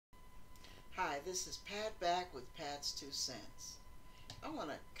this is Pat back with Pat's 2 cents. I want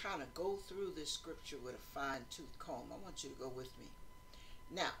to kind of go through this scripture with a fine-tooth comb. I want you to go with me.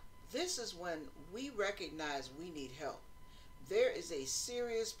 Now, this is when we recognize we need help. There is a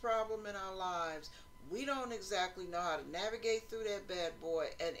serious problem in our lives. We don't exactly know how to navigate through that bad boy,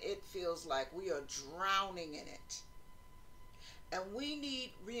 and it feels like we are drowning in it. And we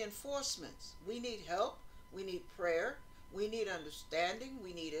need reinforcements. We need help. We need prayer. We need understanding.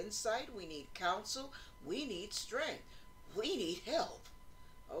 We need insight. We need counsel. We need strength. We need help.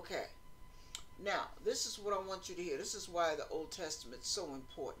 Okay. Now, this is what I want you to hear. This is why the Old Testament is so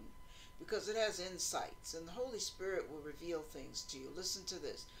important. Because it has insights. And the Holy Spirit will reveal things to you. Listen to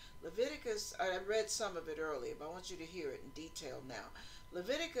this. Leviticus, I read some of it earlier, but I want you to hear it in detail now.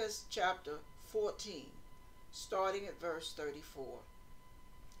 Leviticus chapter 14, starting at verse 34.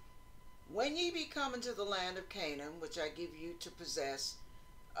 When ye be come into the land of Canaan, which I give you to possess,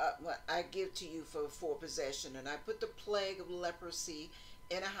 I give to you for possession, and I put the plague of leprosy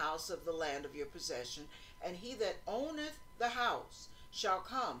in a house of the land of your possession, and he that owneth the house shall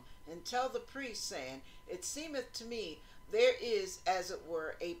come and tell the priest, saying, It seemeth to me there is, as it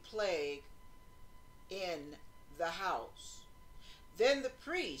were, a plague in the house. Then the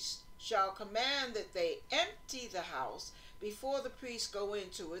priest shall command that they empty the house before the priests go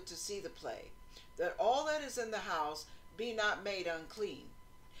into it to see the plague, that all that is in the house be not made unclean.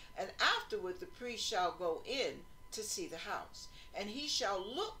 And afterward the priest shall go in to see the house, and he shall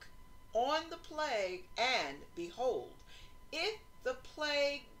look on the plague, and behold, if the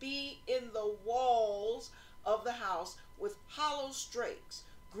plague be in the walls of the house with hollow strakes,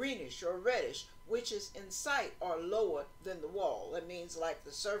 greenish or reddish, which is in sight or lower than the wall. That means like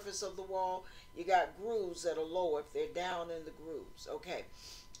the surface of the wall, you got grooves that are lower if they're down in the grooves. Okay.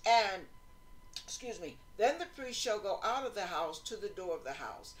 And, then the priest shall go out of the house to the door of the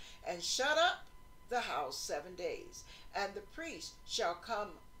house, and shut up the house 7 days. And the priest shall come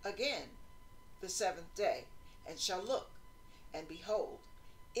again the 7th day, and shall look, and behold,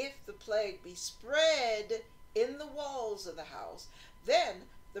 if the plague be spread in the walls of the house, then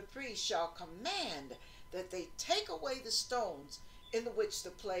the priest shall command that they take away the stones in which the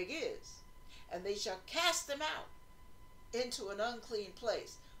plague is, and they shall cast them out into an unclean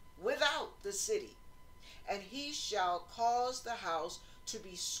place without the city. And he shall cause the house to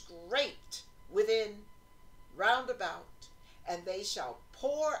be scraped within round about, and they shall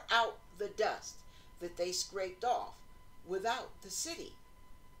pour out the dust that they scraped off without the city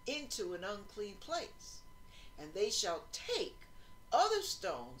into an unclean place. And they shall take other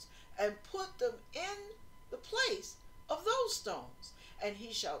stones and put them in the place of those stones. And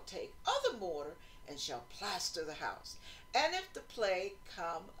he shall take other mortar and shall plaster the house. And if the plague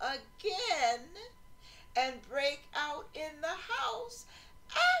come again and break out in the house,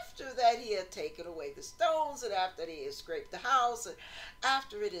 after that he had taken away the stones, and after he has scraped the house, and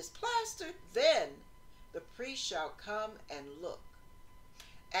after it is plastered, then the priest shall come and look.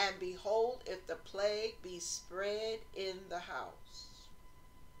 And behold, if the plague be spread in the house,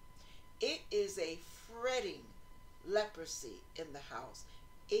 it is a fretting leprosy in the house.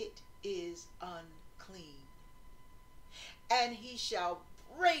 It is unclean. And he shall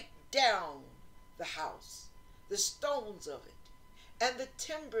break down the house, the stones of it, and the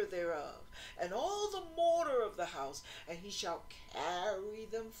timber thereof, and all the mortar of the house, and he shall carry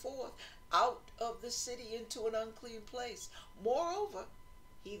them forth out of the city into an unclean place. Moreover,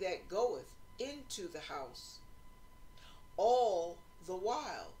 he that goeth into the house, all the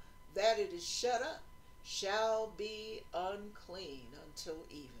while that it is shut up, shall be unclean until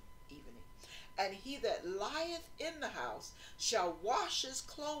evening. And he that lieth in the house shall wash his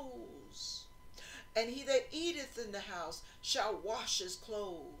clothes, and he that eateth in the house shall wash his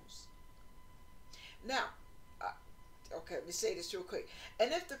clothes. Now, okay, let me say this real quick.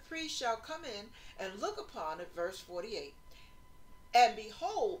 And if the priest shall come in and look upon it, verse 48, and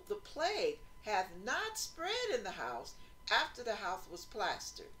behold, the plague hath not spread in the house after the house was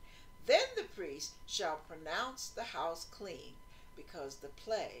plastered, then the priest shall pronounce the house clean, because the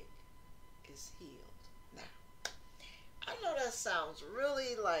plague is healed. Now, I know that sounds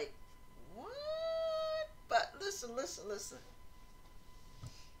really like, what? But listen.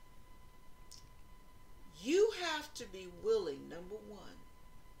 You have to be willing, number one,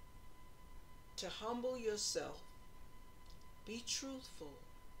 to humble yourself. Be truthful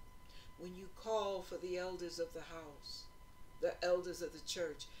when you call for the elders of the house, the elders of the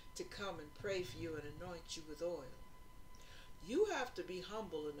church, to come and pray for you and anoint you with oil. You have to be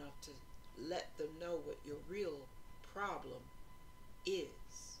humble enough to let them know what your real problem is.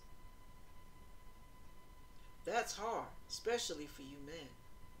 That's hard, especially for you men.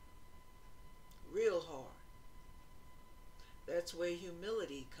 That's where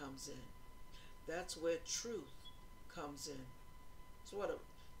humility comes in. That's where truth comes in. It's what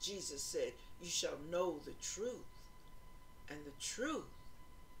Jesus said, you shall know the truth, and the truth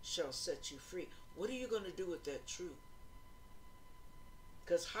shall set you free. What are you going to do with that truth?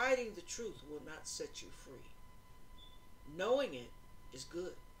 Because hiding the truth will not set you free. Knowing it is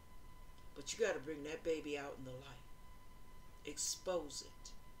good, but you got to bring that baby out in the light. Expose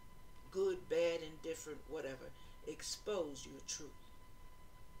it. Good, bad, indifferent, whatever. Expose your truth.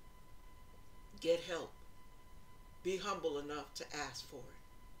 Get help. Be humble enough to ask for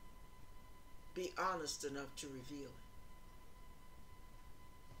it. Be honest enough to reveal it.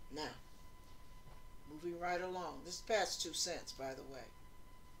 Now, moving right along. This is past 2 cents, by the way.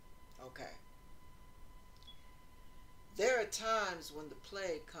 Okay. There are times when the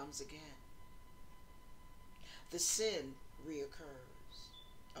plague comes again. The sin reoccurs.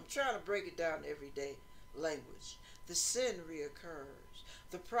 I'm trying to break it down to everyday language. The sin reoccurs.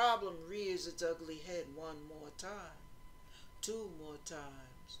 The problem rears its ugly head one more time, 2 more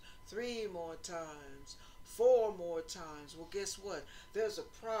times, 3 more times, 4 more times. Well, guess what? There's a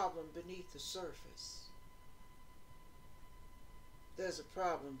problem beneath the surface. There's a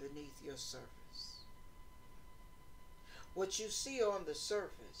problem beneath your surface. What you see on the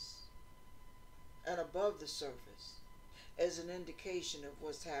surface and above the surface is an indication of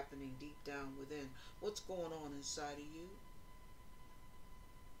what's happening deep down within. What's going on inside of you?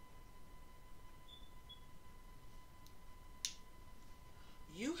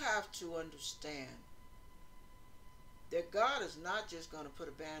 You have to understand that God is not just going to put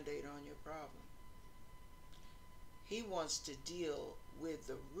a Band-Aid on your problem. He wants to deal with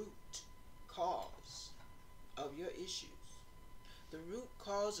the root cause of your issues. The root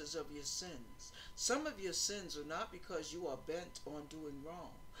causes of your sins. Some of your sins are not because you are bent on doing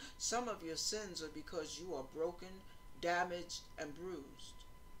wrong. Some of your sins are because you are broken, damaged, and bruised.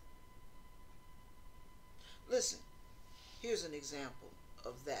 Listen, here's an example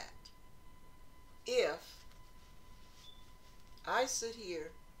of that. If I sit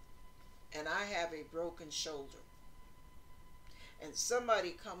here and I have a broken shoulder, and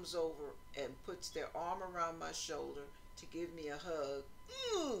somebody comes over and puts their arm around my shoulder to give me a hug,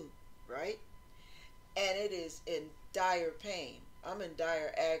 right? And it is in dire pain. I'm in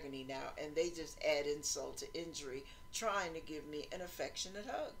dire agony now, and they just add insult to injury, trying to give me an affectionate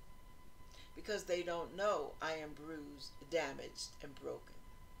hug, because they don't know I am bruised, damaged, and broken,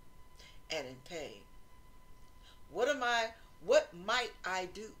 and in pain. What might I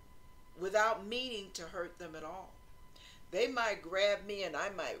do without meaning to hurt them at all? They might grab me and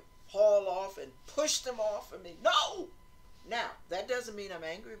I might haul off and push them off of me. No! Now, that doesn't mean I'm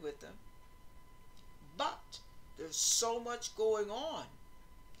angry with them. But there's so much going on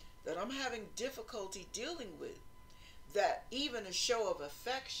that I'm having difficulty dealing with, that even a show of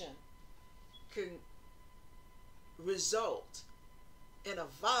affection can result in a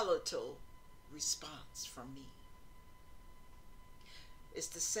volatile response from me. It's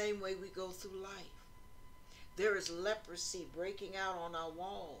the same way we go through life. There is leprosy breaking out on our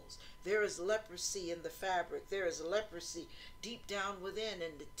walls. There is leprosy in the fabric. There is leprosy deep down within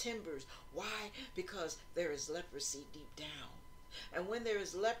in the timbers. Why? Because there is leprosy deep down. And when there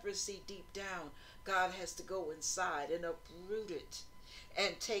is leprosy deep down, God has to go inside and uproot it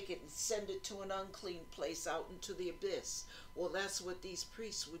and take it and send it to an unclean place out into the abyss. Well, that's what these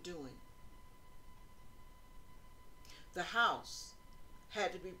priests were doing. The house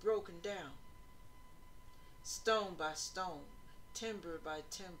had to be broken down, stone by stone, timber by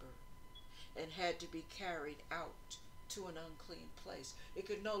timber, and had to be carried out to an unclean place. It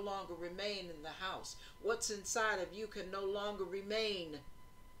could no longer remain in the house. What's inside of you can no longer remain.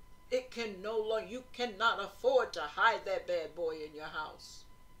 It can no longer, you cannot afford to hide that bad boy in your house.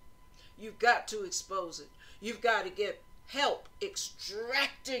 You've got to expose it. You've got to get help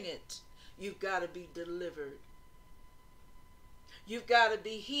extracting it. You've got to be delivered. You've got to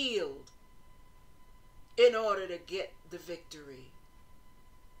be healed in order to get the victory.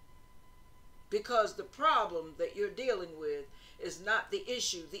 Because the problem that you're dealing with is not the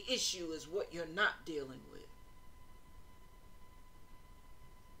issue. The issue is what you're not dealing with.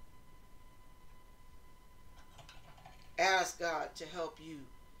 Ask God to help you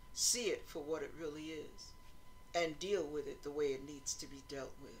see it for what it really is and deal with it the way it needs to be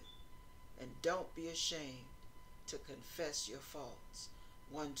dealt with. And don't be ashamed to confess your faults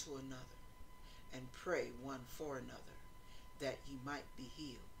one to another and pray one for another that ye might be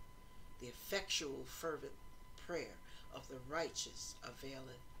healed. The effectual fervent prayer of the righteous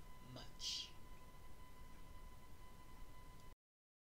availeth much.